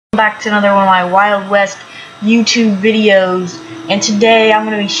Back to another one of my Wild West YouTube videos, and today I'm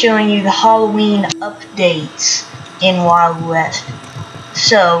going to be showing you the Halloween updates in Wild West.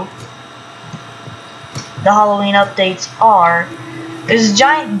 So, the Halloween updates are, there's a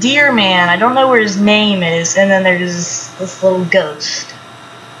giant deer man, I don't know where his name is, and then there's this little ghost.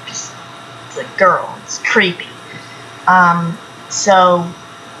 It's a girl, it's creepy. So,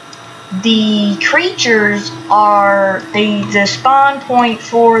 the creatures are, the spawn point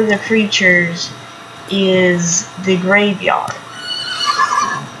for the creatures is the graveyard,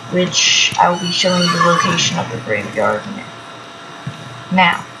 which I will be showing you the location of the graveyard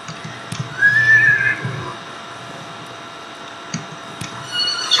now.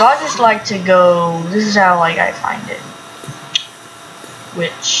 So I just like to go, this is how I find it,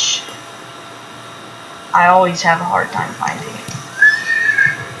 which I always have a hard time finding it.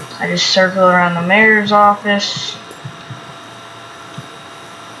 I just circle around the mayor's office.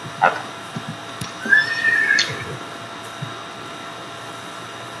 Okay.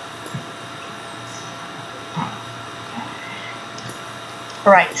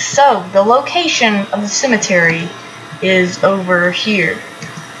 Alright, so the location of the cemetery is over here.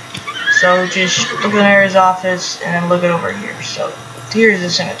 So just look at the mayor's office and then look it over here. So here's the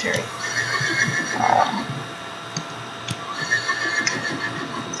cemetery.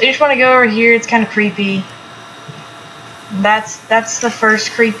 I just want to go over here. It's kind of creepy. That's the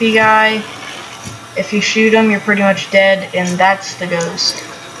first creepy guy. If you shoot him, you're pretty much dead, and that's the ghost.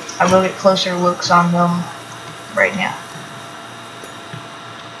 I will get closer looks on them right now.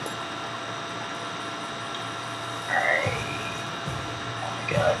 Alright. Oh my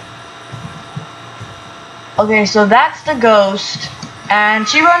god. Okay, so that's the ghost, and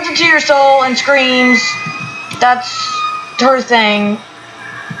she runs into your soul and screams. That's her thing.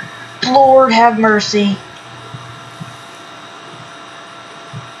 Lord have mercy.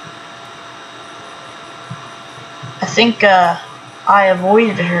 I think I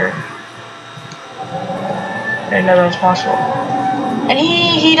avoided her. I didn't know that was possible. And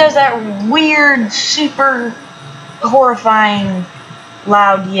he does that weird, super horrifying,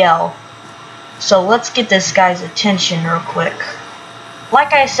 loud yell. So let's get this guy's attention real quick.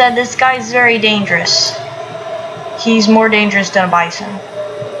 Like I said, this guy's very dangerous. He's more dangerous than a bison.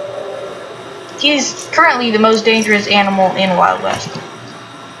 He's currently the most dangerous animal in Wild West.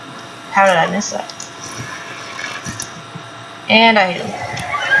 How did I miss that? And I hit him.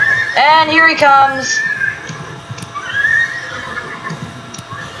 And here he comes.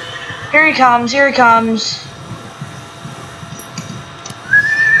 Here he comes, here he comes.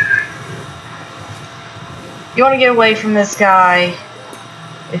 You want to get away from this guy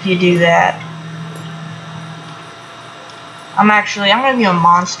if you do that. I'm going to be a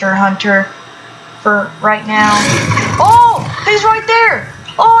monster hunter for right now. Oh, he's right there.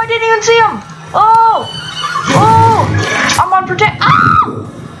 Oh, I didn't even see him. Oh, I'm on oh,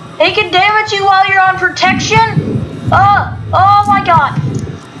 he can damage you while you're on protection. Oh my god.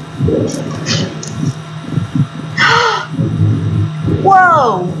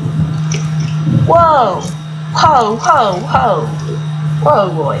 Whoa, whoa, ho, ho, ho, whoa,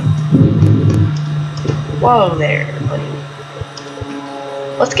 boy, whoa there, buddy.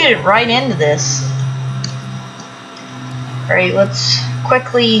 Let's get it right into this. Alright, let's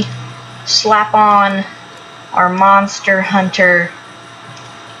quickly slap on our Monster Hunter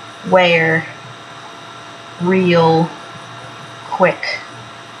wear real quick.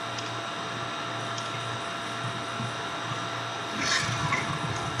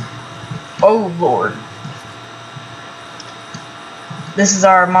 Oh Lord. This is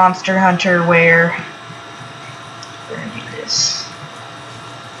our Monster Hunter wear. We're gonna do this.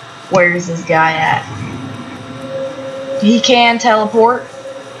 Where's this guy at? He can teleport.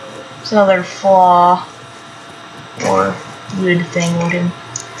 It's another flaw or good thing with him.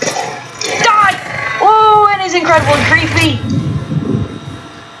 Die! Oh, and he's incredibly creepy.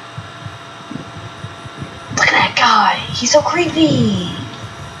 Look at that guy. He's so creepy.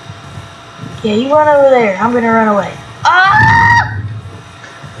 Yeah, you run over there. I'm gonna run away. Ah!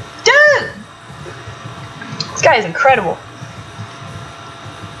 Dude! This guy is incredible.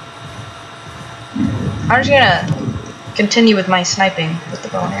 I'm just gonna continue with my sniping with the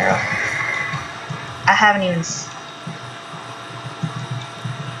bow and arrow. I haven't even...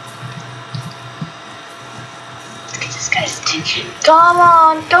 Look at this guy's attention. Come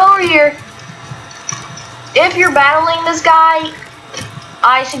on, come over here. If you're battling this guy,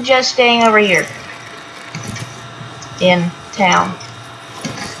 I suggest staying over here. In town.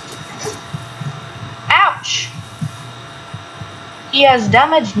 Ouch! He has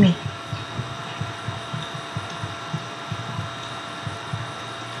damaged me.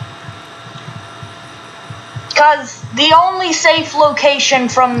 Because the only safe location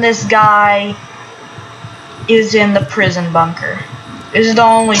from this guy is in the prison bunker. This is the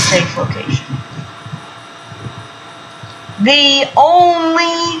only safe location. The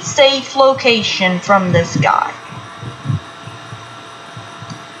only safe location from this guy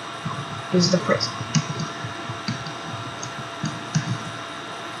is the prison.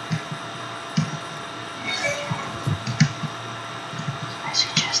 I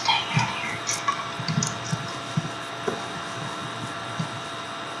suggest hanging out here.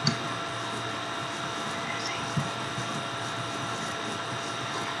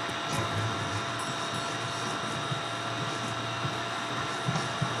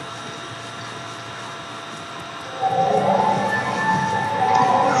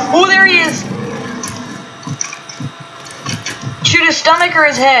 Oh, there he is! Shoot his stomach or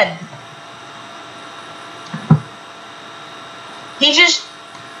his head? He just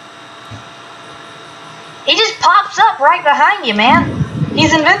pops up right behind you, man.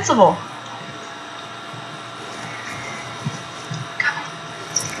 He's invincible.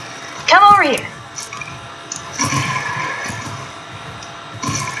 Come over here.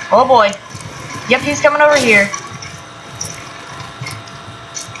 Oh boy. Yep, he's coming over here.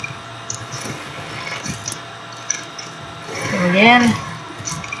 Again.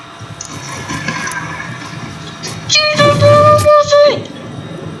 Jesus,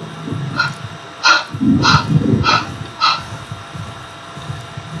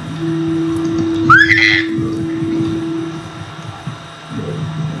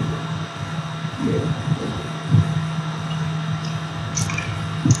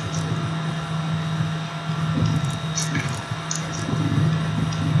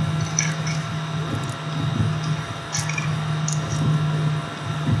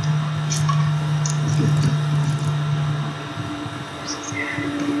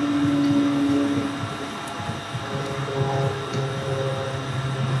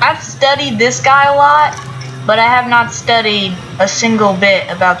 I've studied this guy a lot, but I have not studied a single bit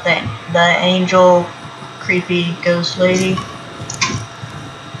about the angel creepy ghost lady.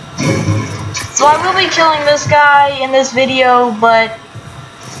 So I will be killing this guy in this video, but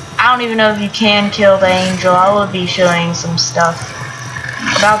I don't even know if you can kill the angel. I will be showing some stuff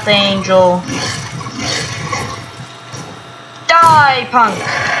about the angel. Die, punk!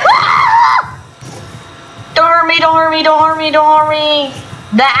 Ah! Don't hurt me, don't hurt me, don't hurt me, don't hurt me!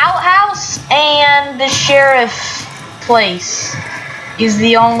 The outhouse and the sheriff place is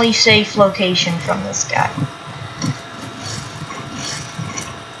the only safe location from this guy.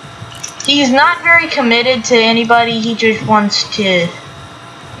 He's not very committed to anybody, he just wants to,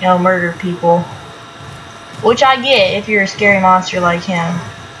 you know, murder people. Which I get if you're a scary monster like him.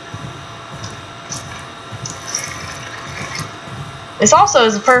 This also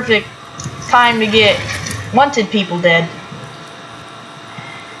is a perfect time to get wanted people dead.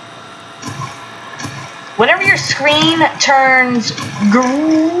 Whenever your screen turns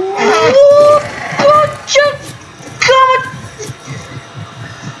green,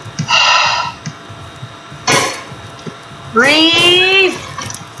 breathe.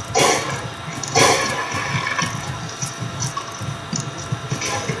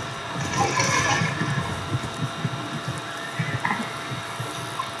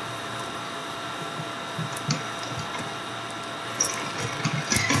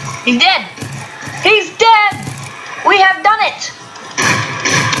 He's dead. He's dead! We have done it!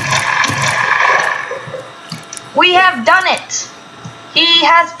 We have done it! He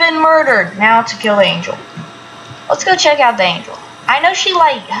has been murdered. Now to kill the angel. Let's go check out the angel. I know she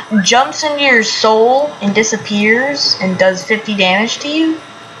like jumps into your soul and disappears and does 50 damage to you.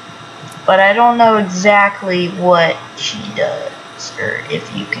 But I don't know exactly what she does or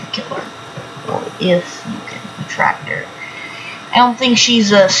if you can kill her. Or if you can attract her. I don't think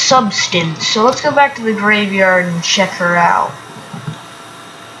she's a substance, so let's go back to the graveyard and check her out.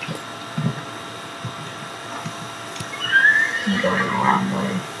 I'm going the wrong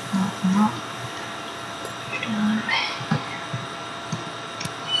way. No.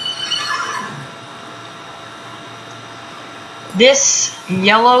 This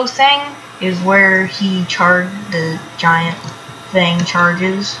yellow thing is where the giant thing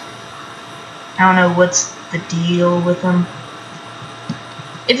charges. I don't know what's the deal with him.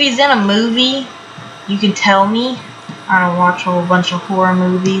 If he's in a movie, you can tell me. I don't watch a whole bunch of horror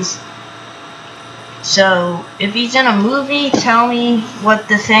movies. So, if he's in a movie, tell me what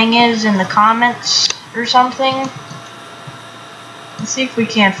the thing is in the comments or something. Let's see if we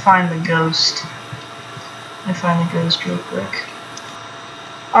can't find the ghost. Let me find the ghost real quick.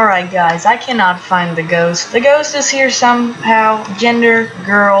 Alright guys, I cannot find the ghost. The ghost is here somehow. Gender,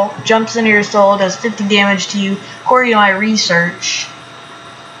 girl, jumps into your soul, does 50 damage to you, according to my research.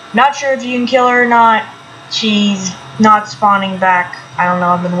 Not sure if you can kill her or not. She's not spawning back. I don't know,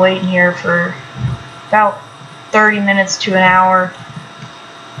 I've been waiting here for about 30 minutes to an hour.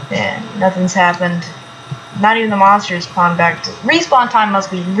 And nothing's happened. Not even the monsters spawn back. Respawn time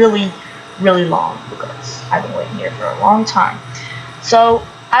must be really, really long because I've been waiting here for a long time. So,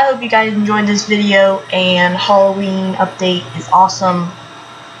 I hope you guys enjoyed this video, and Halloween update is awesome,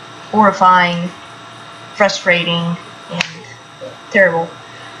 horrifying, frustrating, and terrible.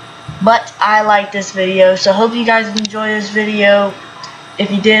 But I like this video, so hope you guys enjoy this video.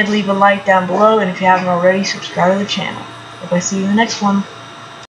 If you did, leave a like down below, and if you haven't already, subscribe to the channel. Hope I see you in the next one.